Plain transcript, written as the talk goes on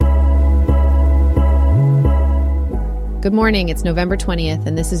Good morning, it's November 20th,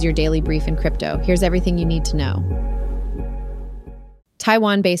 and this is your daily brief in crypto. Here's everything you need to know.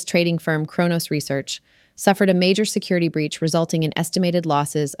 Taiwan-based trading firm Kronos Research suffered a major security breach resulting in estimated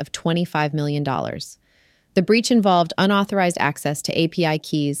losses of $25 million. The breach involved unauthorized access to API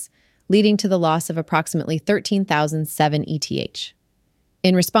keys, leading to the loss of approximately 13,007 ETH.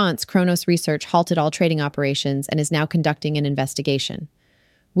 In response, Kronos Research halted all trading operations and is now conducting an investigation.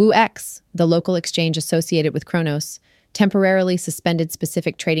 WooX, the local exchange associated with Kronos, temporarily suspended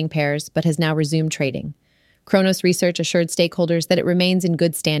specific trading pairs but has now resumed trading. Kronos Research assured stakeholders that it remains in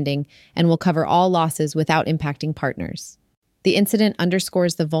good standing and will cover all losses without impacting partners. The incident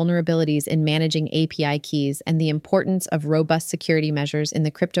underscores the vulnerabilities in managing API keys and the importance of robust security measures in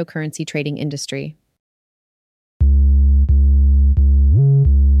the cryptocurrency trading industry.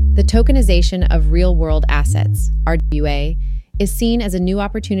 The tokenization of real-world assets, RWA, is seen as a new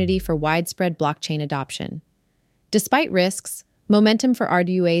opportunity for widespread blockchain adoption. Despite risks, momentum for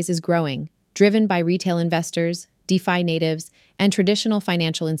RWAs is growing, driven by retail investors, DeFi natives, and traditional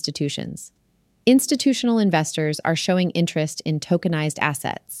financial institutions. Institutional investors are showing interest in tokenized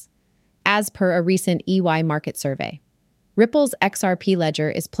assets, as per a recent EY market survey. Ripple's XRP ledger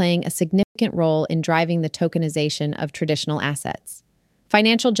is playing a significant role in driving the tokenization of traditional assets.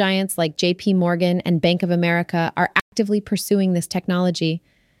 Financial giants like JP Morgan and Bank of America are actively pursuing this technology.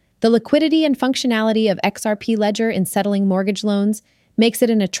 The liquidity and functionality of XRP ledger in settling mortgage loans makes it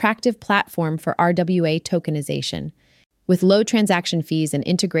an attractive platform for RWA tokenization. With low transaction fees and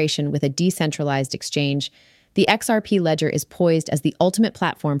integration with a decentralized exchange, the XRP ledger is poised as the ultimate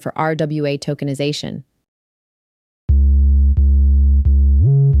platform for RWA tokenization.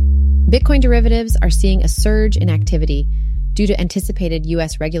 Bitcoin derivatives are seeing a surge in activity due to anticipated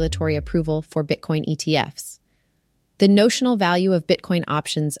U.S. regulatory approval for Bitcoin ETFs. The notional value of Bitcoin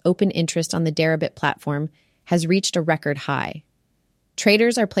options open interest on the Deribit platform has reached a record high.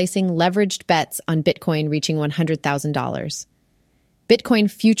 Traders are placing leveraged bets on Bitcoin reaching $100,000. Bitcoin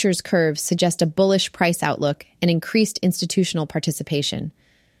futures curves suggest a bullish price outlook and increased institutional participation.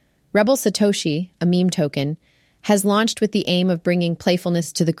 Rebel Satoshi, a meme token, has launched with the aim of bringing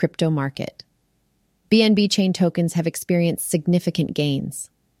playfulness to the crypto market. BNB chain tokens have experienced significant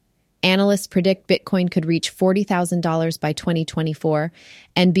gains. Analysts predict Bitcoin could reach $40,000 by 2024,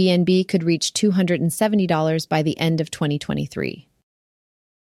 and BNB could reach $270 by the end of 2023.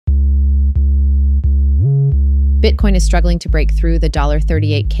 Bitcoin is struggling to break through the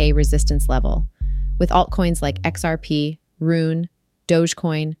 $38K resistance level, with altcoins like XRP, Rune,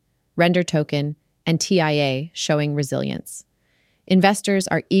 Dogecoin, Render Token, and TIA showing resilience. Investors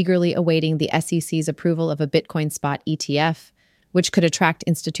are eagerly awaiting the SEC's approval of a Bitcoin spot ETF, which could attract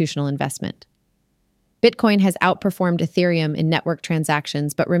institutional investment. Bitcoin has outperformed Ethereum in network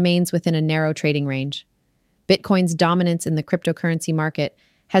transactions but remains within a narrow trading range. Bitcoin's dominance in the cryptocurrency market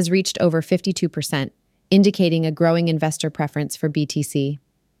has reached over 52%, indicating a growing investor preference for BTC.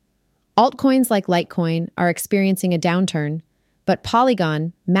 Altcoins like Litecoin are experiencing a downturn, but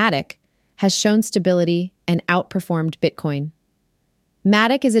Polygon, Matic, has shown stability and outperformed Bitcoin.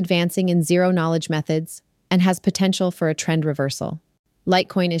 Matic is advancing in zero-knowledge methods and has potential for a trend reversal.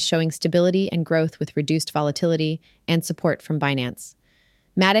 Litecoin is showing stability and growth with reduced volatility and support from Binance.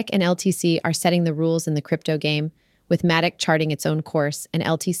 Matic and LTC are setting the rules in the crypto game, with Matic charting its own course and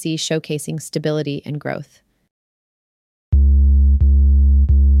LTC showcasing stability and growth.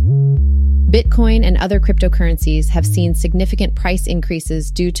 Bitcoin and other cryptocurrencies have seen significant price increases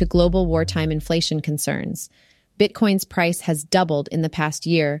due to global wartime inflation concerns. Bitcoin's price has doubled in the past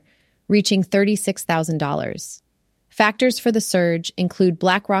year, reaching $36,000. Factors for the surge include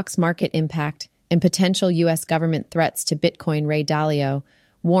BlackRock's market impact and potential U.S. government threats to Bitcoin. Ray Dalio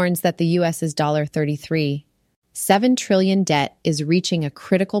warns that the U.S.'s $33.7 trillion debt is reaching a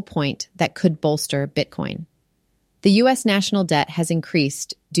critical point that could bolster Bitcoin. The U.S. national debt has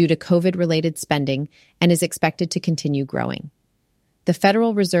increased due to COVID-related spending and is expected to continue growing. The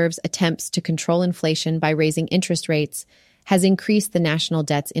Federal Reserve's attempts to control inflation by raising interest rates has increased the national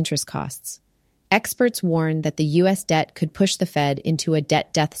debt's interest costs. Experts warn that the U.S. debt could push the Fed into a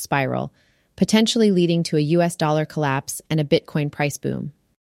debt death spiral, potentially leading to a U.S. dollar collapse and a Bitcoin price boom.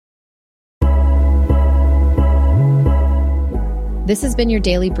 This has been your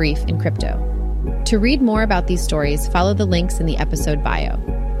daily brief in crypto. To read more about these stories, follow the links in the episode bio.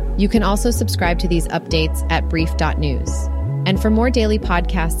 You can also subscribe to these updates at brief.news. And for more daily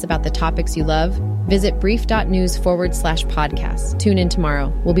podcasts about the topics you love, visit brief.news/podcast. Tune in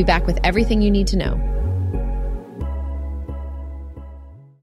tomorrow. We'll be back with everything you need to know.